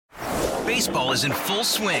Baseball is in full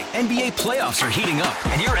swing. NBA playoffs are heating up,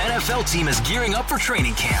 and your NFL team is gearing up for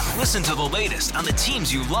training camp. Listen to the latest on the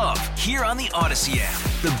teams you love here on the Odyssey app.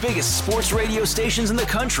 The biggest sports radio stations in the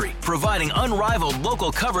country, providing unrivaled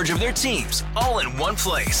local coverage of their teams, all in one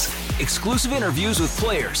place. Exclusive interviews with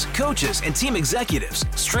players, coaches, and team executives,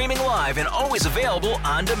 streaming live and always available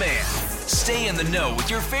on demand. Stay in the know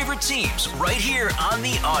with your favorite teams right here on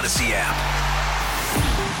the Odyssey app.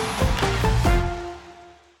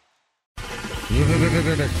 Oh,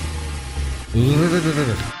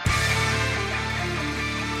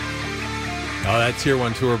 that Tier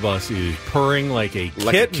 1 tour bus is purring like a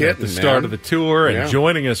kitten at the start of the tour. And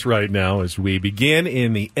joining us right now as we begin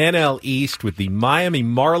in the NL East with the Miami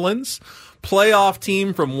Marlins playoff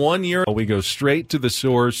team from 1 year. We go straight to the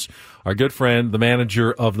source. Our good friend, the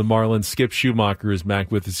manager of the Marlins, Skip Schumaker, is back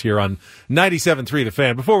with us here on 97.3 The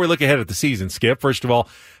Fan. Before we look ahead at the season, Skip, first of all,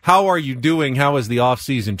 how are you doing? How is the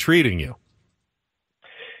offseason treating you?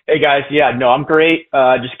 Hey, guys. Yeah, no, I'm great.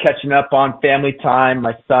 Just catching up on family time.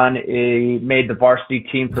 My son made the varsity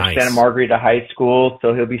team for Santa Margarita High School,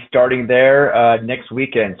 so he'll be starting there next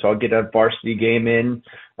weekend. So I'll get a varsity game in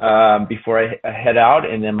before I head out.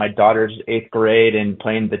 And then my daughter's 8th grade and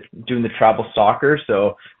doing the travel soccer,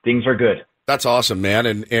 so things are good. That's awesome,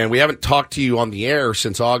 man. And we haven't talked to you on the air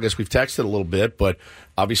since August. We've texted a little bit, but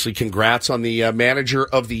obviously congrats on the Manager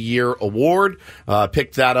of the Year award.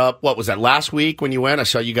 Picked that up, what was that, last week when you went? I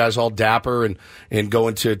saw you guys all dapper and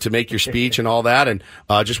going to make your speech and all that. And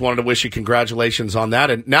just wanted to wish you congratulations on that.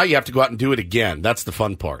 And now you have to go out and do it again. That's the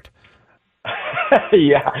fun part.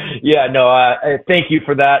 No, thank you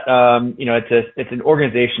for that. It's an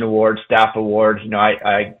organization award, staff award.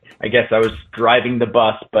 I guess I was driving the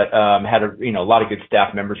bus, but had a lot of good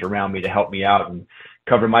staff members around me to help me out and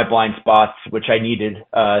cover my blind spots, which I needed,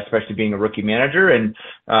 especially being a rookie manager. And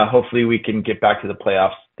hopefully we can get back to the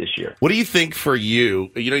playoffs this year. What do you think for you?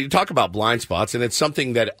 You talk about blind spots, and it's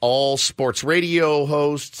something that all sports radio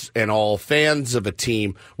hosts and all fans of a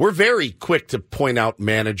team, we're very quick to point out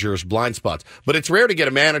managers' blind spots. But it's rare to get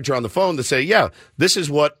a manager on the phone to say, yeah, this is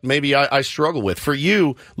what maybe I struggle with. For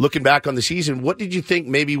you, looking back on the season, what did you think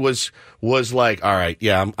maybe was like, all right,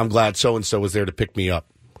 yeah, I'm glad so-and-so was there to pick me up?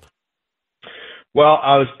 Well,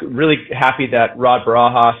 I was really happy that Rod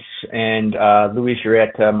Barajas and Luis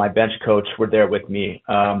Urieta, my bench coach, were there with me.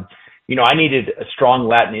 I needed a strong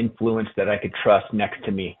Latin influence that I could trust next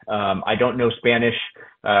to me. I don't know Spanish.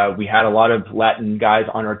 We had a lot of Latin guys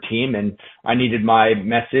on our team, and I needed my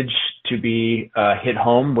message to be hit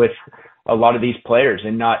home with a lot of these players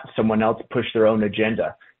and not someone else push their own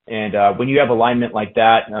agenda. And when you have alignment like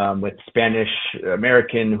that with Spanish,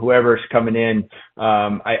 American, whoever's coming in,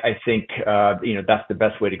 I think that's the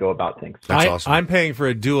best way to go about things. That's awesome. I'm paying for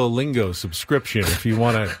a Duolingo subscription if you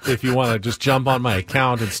want to just jump on my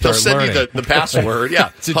account and start learning. They'll send you the password, yeah,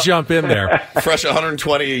 to jump in there. Fresh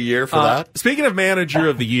 $120 a year for that. Speaking of Manager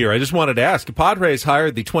of the Year, I just wanted to ask: Padres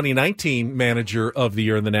hired the 2019 Manager of the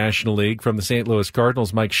Year in the National League from the St. Louis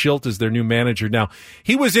Cardinals. Mike Shildt is their new manager now.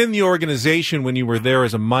 He was in the organization when you were there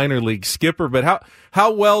as a minor league skipper, but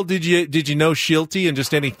how well did you know Shilty, and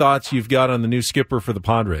just any thoughts you've got on the new skipper for the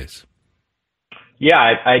Padres? Yeah,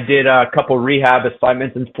 I did a couple rehab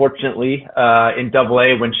assignments, unfortunately, in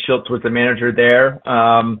Double-A when Shildt was the manager there.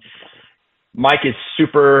 Mike is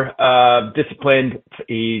super disciplined.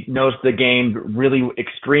 He knows the game really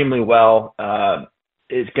extremely well.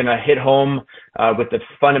 Is going to hit home with the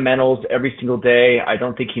fundamentals every single day. I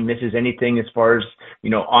don't think he misses anything as far as,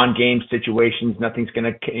 on game situations. Nothing's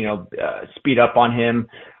going to, speed up on him.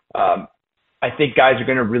 I think guys are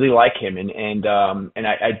going to really like him. And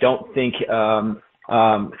I don't think,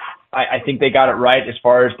 I think they got it right as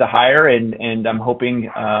far as the hire. And I'm hoping,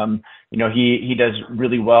 he does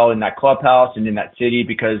really well in that clubhouse and in that city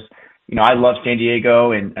because, I love San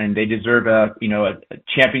Diego and they deserve a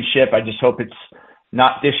championship. I just hope it's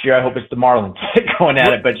not this year. I hope it's the Marlins going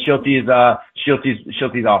at it. But Shilty's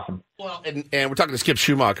awesome. Well, and we're talking to Skip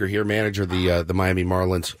Schumaker here, manager of the Miami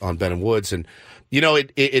Marlins on Ben and Woods, and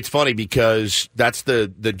it's funny because that's the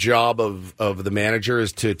job of the manager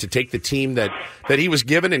is to take the team that he was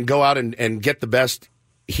given and go out and get the best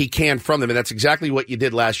he can from them, and that's exactly what you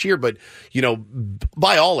did last year. But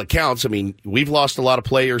by all accounts, I mean, we've lost a lot of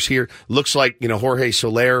players here. Looks like Jorge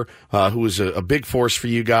Soler, who was a big force for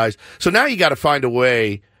you guys. So now you got to find a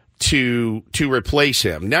way to replace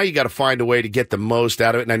him. Now you got to find a way to get the most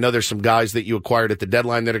out of it. And I know there's some guys that you acquired at the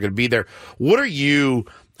deadline that are going to be there. What are you?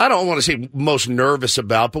 I don't want to say most nervous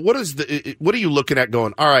about, but what are you looking at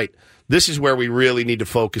going, all right, this is where we really need to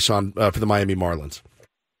focus on for the Miami Marlins?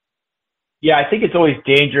 Yeah, I think it's always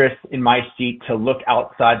dangerous in my seat to look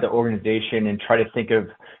outside the organization and try to think of,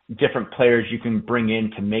 different players you can bring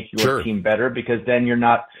in to make your team better, because then you're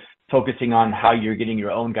not focusing on how you're getting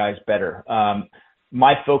your own guys better.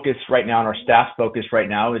 My focus right now and our staff's focus right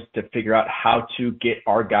now is to figure out how to get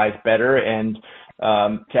our guys better and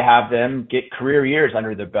to have them get career years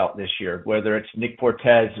under their belt this year, whether it's Nick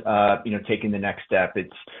Fortes, taking the next step.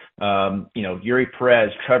 It's, Yuri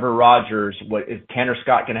Perez, Trevor Rogers. What is Tanner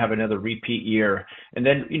Scott going to have another repeat year? And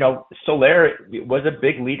then, Soler was a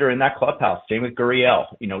big leader in that clubhouse. Same with Gurriel.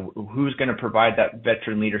 Who's going to provide that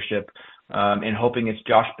veteran leadership? And hoping it's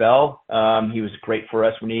Josh Bell. He was great for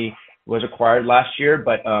us when he was acquired last year.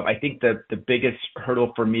 But I think the biggest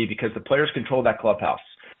hurdle for me, because the players control that clubhouse.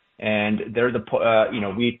 And they're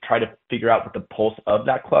we try to figure out what the pulse of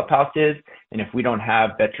that clubhouse is. And if we don't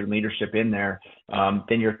have veteran leadership in there,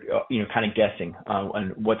 then you're, kind of guessing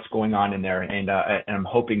on what's going on in there. And I'm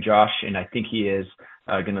hoping Josh, and I think he is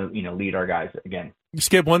going to, lead our guys again.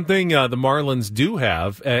 Skip, one thing the Marlins do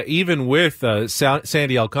have, even with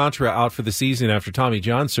Sandy Alcantara out for the season after Tommy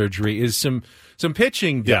John surgery, is some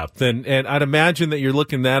pitching depth, and I'd imagine that you're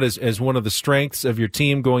looking at that as one of the strengths of your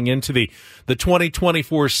team going into the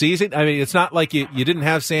 2024 season. I mean, it's not like you didn't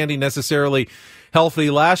have Sandy necessarily healthy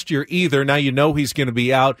last year either. Now you know he's going to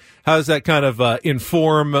be out. How does that kind of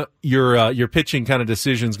inform your pitching kind of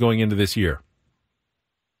decisions going into this year?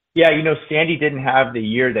 Yeah, Sandy didn't have the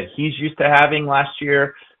year that he's used to having last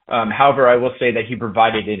year. However, I will say that he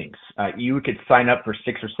provided innings. You could sign up for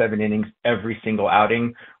 6 or 7 innings every single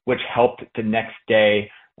outing, which helped the next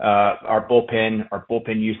day. Our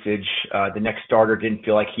bullpen usage, the next starter didn't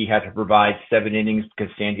feel like he had to provide 7 innings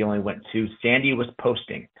because Sandy only went 2. Sandy was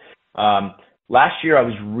posting. Last year, I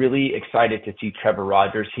was really excited to see Trevor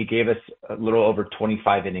Rogers. He gave us a little over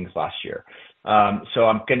 25 innings last year.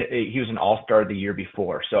 So he was an all-star the year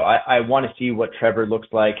before. So I want to see what Trevor looks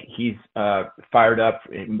like. He's fired up,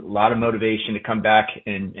 a lot of motivation to come back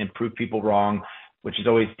and prove people wrong, which is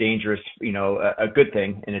always dangerous, a good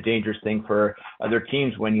thing and a dangerous thing for other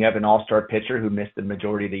teams when you have an all-star pitcher who missed the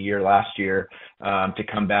majority of the year last year to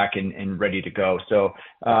come back and ready to go. So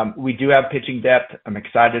we do have pitching depth. I'm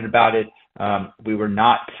excited about it. We were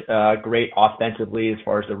not great offensively as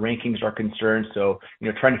far as the rankings are concerned. So,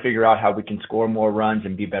 trying to figure out how we can score more runs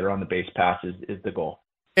and be better on the base pass is the goal.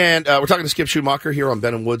 And we're talking to Skip Schumaker here on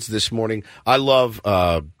Ben and Woods this morning. I love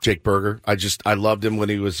Jake Berger. I loved him when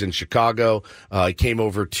he was in Chicago. He came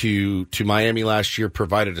over to Miami last year,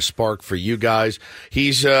 provided a spark for you guys.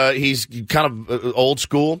 He's kind of old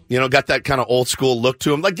school, got that kind of old school look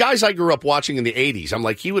to him. Like guys I grew up watching in the 80s. I'm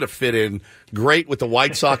like, he would have fit in great with the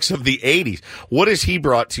White Sox of the 80s. What has he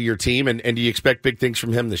brought to your team, and do you expect big things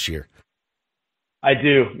from him this year? I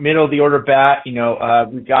do. Middle of the order bat,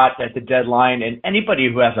 we got at the deadline, and anybody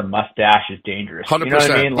who has a mustache is dangerous. 100%. You know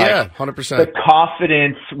what I mean? Like, yeah, 100%. The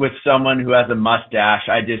confidence with someone who has a mustache,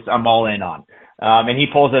 I'm all in on. And he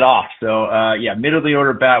pulls it off. So, middle of the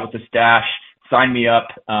order bat with the stash, sign me up.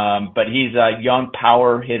 But he's a young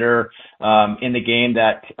power hitter in the game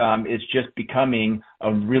that is just becoming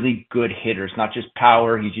a really good hitter. It's not just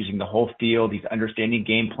power. He's using the whole field. He's understanding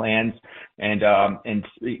game plans. And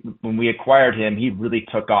when we acquired him, he really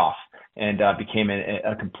took off and became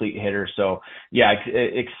a complete hitter. So,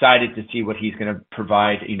 excited to see what he's going to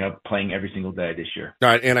provide, playing every single day this year. All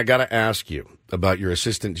right, and I got to ask you about your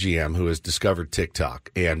assistant GM who has discovered TikTok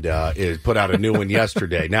and put out a new one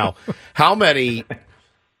yesterday. Now, how many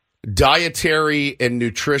dietary and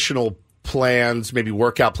nutritional plans, maybe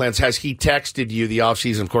workout plans, has he texted you the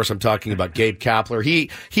offseason? Of course, I'm talking about Gabe Kapler.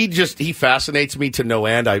 He fascinates me to no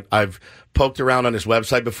end. I've poked around on his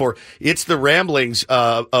website before. It's the ramblings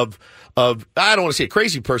of I don't want to say a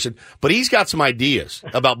crazy person, but he's got some ideas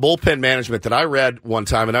about bullpen management that I read one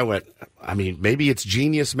time, and I went, I mean, maybe it's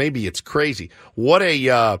genius, maybe it's crazy. What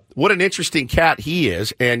an interesting cat he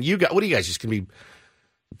is. And what are you guys just going to be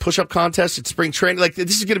push-up contests at spring training? Like,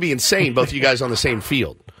 this is going to be insane, both of you guys on the same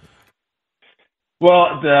field.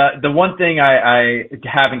 Well, the one thing I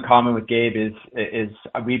have in common with Gabe is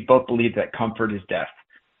we both believe that comfort is death.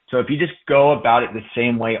 So if you just go about it the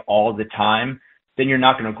same way all the time, then you're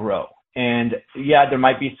not going to grow. And there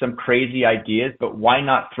might be some crazy ideas, but why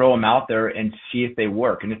not throw them out there and see if they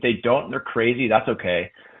work? And if they don't, they're crazy, that's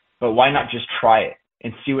okay. But why not just try it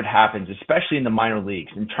and see what happens, especially in the minor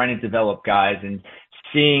leagues, and trying to develop guys and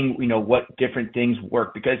seeing, what different things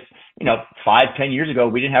work. Because 5-10 years ago,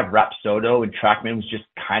 we didn't have Rapsodo, and TrackMan was just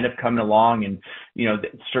kind of coming along, and,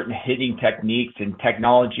 certain hitting techniques and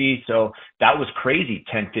technology. So that was crazy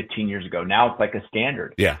 10-15 years ago. Now it's like a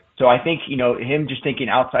standard. Yeah. So I think, him just thinking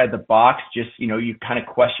outside the box, just, you kind of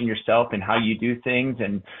question yourself and how you do things.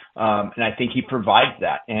 And I think he provides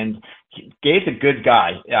that. And Gabe's a good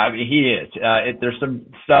guy. I mean, he is. There's some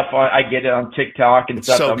stuff I get it on TikTok and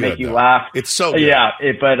stuff that'll make you laugh. It's so good. Yeah.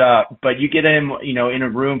 But you get him, in a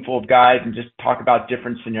room full of guys and just talk about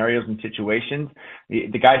different scenarios and situations.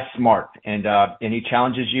 The guy's smart, and he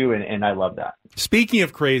challenges you, and I love that. Speaking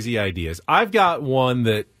of crazy ideas, I've got one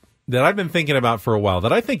that I've been thinking about for a while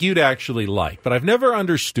that I think you'd actually like, but I've never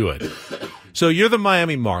understood. So you're the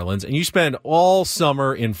Miami Marlins, and you spend all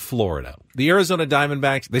summer in Florida. The Arizona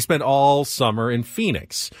Diamondbacks, they spend all summer in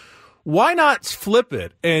Phoenix. Why not flip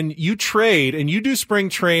it, and you trade, and you do spring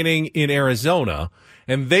training in Arizona,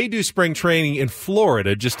 and they do spring training in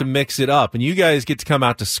Florida just to mix it up, and you guys get to come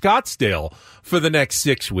out to Scottsdale for the next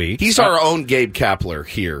 6 weeks. He's our own Gabe Kapler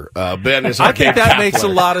here. Ben is our I think Gabe that Kapler. makes a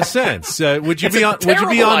lot of sense. Would you be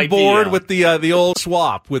on board with the old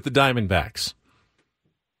swap with the Diamondbacks?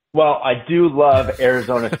 Well, I do love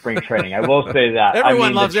Arizona spring training. I will say that.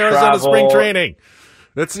 Everyone loves Arizona spring training.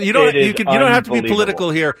 You don't have to be political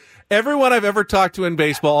here. Everyone I've ever talked to in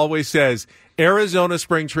baseball always says Arizona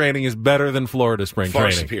spring training is better than Florida spring Far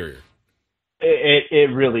training. superior.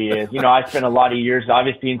 It really is. I spent a lot of years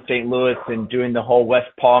obviously in St. Louis and doing the whole West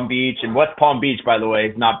Palm Beach. And West Palm Beach, by the way,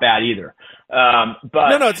 is not bad either.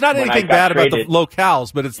 But no, it's not anything bad about the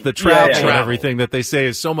locales, but it's the travel and everything that they say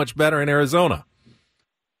is so much better in Arizona.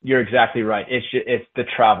 You're exactly right. It's the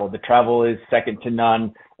travel. The travel is second to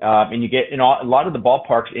none. And you get, a lot of the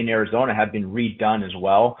ballparks in Arizona have been redone as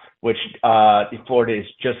well, which Florida is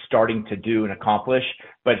just starting to do and accomplish,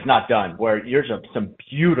 but it's not done. Where there's some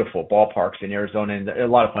beautiful ballparks in Arizona, and a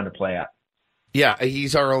lot of fun to play at. Yeah,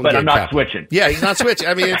 he's our own. But I'm not Kapler. switching. Yeah, he's not switching.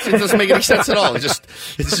 I mean, it doesn't make any sense at all. It's just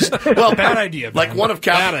bad idea. Like one of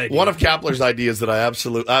Kapler's ideas that I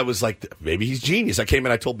was like, maybe he's genius. I came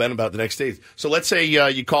in, I told Ben about it the next day. So let's say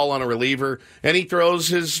you call on a reliever and he throws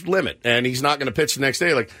his limit and he's not going to pitch the next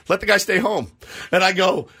day. Like, let the guy stay home. And I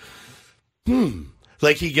go,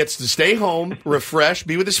 Like, he gets to stay home, refresh,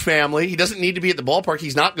 be with his family. He doesn't need to be at the ballpark.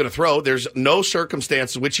 He's not going to throw. There's no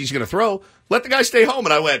circumstance in which he's going to throw. Let the guy stay home.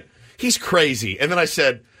 And I went, he's crazy. And then I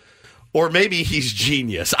said, or maybe he's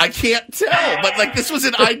genius. I can't tell. But, like, this was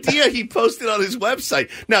an idea he posted on his website.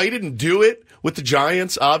 Now, he didn't do it with the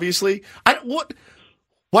Giants, obviously.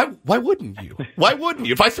 Why wouldn't you? Why wouldn't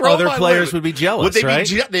you? If I throw other players would be jealous, would they right?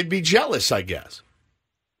 They'd be jealous, I guess.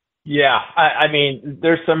 Yeah, I mean,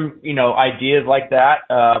 there's some, ideas like that.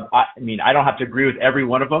 I don't have to agree with every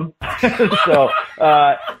one of them. So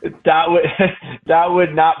that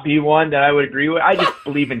would not be one that I would agree with. I just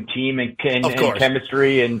believe in team and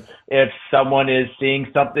chemistry, and if someone is seeing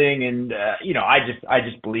something, and I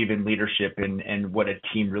just believe in leadership and what a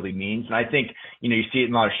team really means. And I think you see it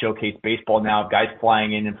in a lot of showcase baseball now, guys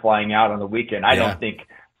flying in and flying out on the weekend. I don't think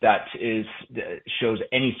that shows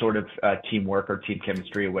any sort of teamwork or team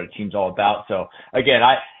chemistry or what a team's all about. So again,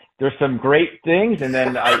 there's some great things, and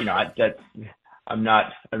then I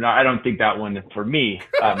don't think that one for me,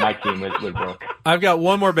 my team would work. I've got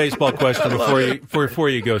one more baseball question before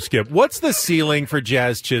you go, Skip. What's the ceiling for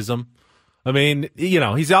Jazz Chisholm? I mean,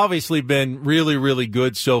 he's obviously been really, really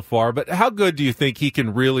good so far, but how good do you think he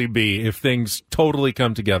can really be if things totally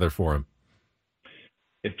come together for him?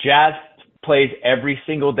 If Jazz plays every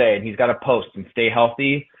single day and he's got to post and stay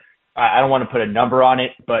healthy, I don't want to put a number on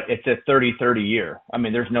it, but it's a 30-30 year. I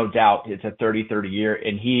mean, there's no doubt it's a 30-30 year,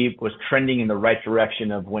 and he was trending in the right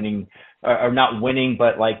direction of winning, or not winning,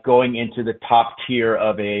 but like going into the top tier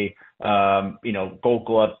of a Gold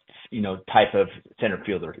Glove type of center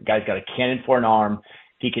fielder. The guy's got a cannon for an arm.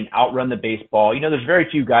 He can outrun the baseball. There's very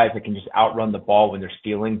few guys that can just outrun the ball when they're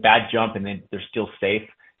stealing. Bad jump and then they're still safe.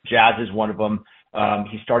 Jazz is one of them.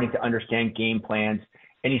 He's starting to understand game plans,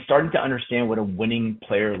 and he's starting to understand what a winning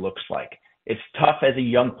player looks like. It's tough as a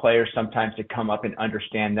young player sometimes to come up and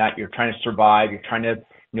understand that. You're trying to survive. You're trying to,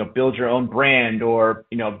 build your own brand, or,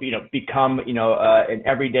 become, an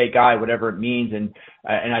everyday guy, whatever it means. And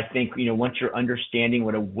I think, once you're understanding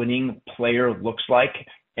what a winning player looks like,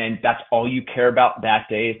 and that's all you care about that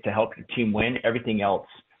day is to help your team win, everything else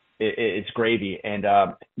is gravy. And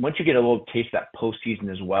once you get a little taste of that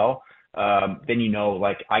postseason as well, then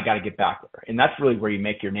I got to get back there. And that's really where you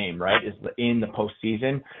make your name, right, is in the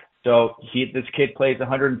postseason. So this kid plays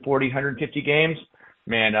 140, 150 games.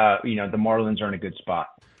 Man, the Marlins are in a good spot.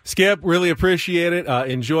 Skip, really appreciate it.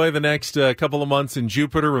 Enjoy the next couple of months in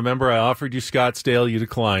Jupiter. Remember, I offered you Scottsdale. You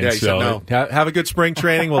declined. Yeah, you said no. Have a good spring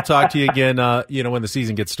training. We'll talk to you again, when the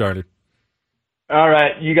season gets started. All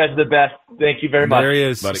right. You guys are the best. Thank you very much. There he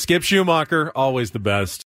is. Buddy. Skip Schumaker, always the best.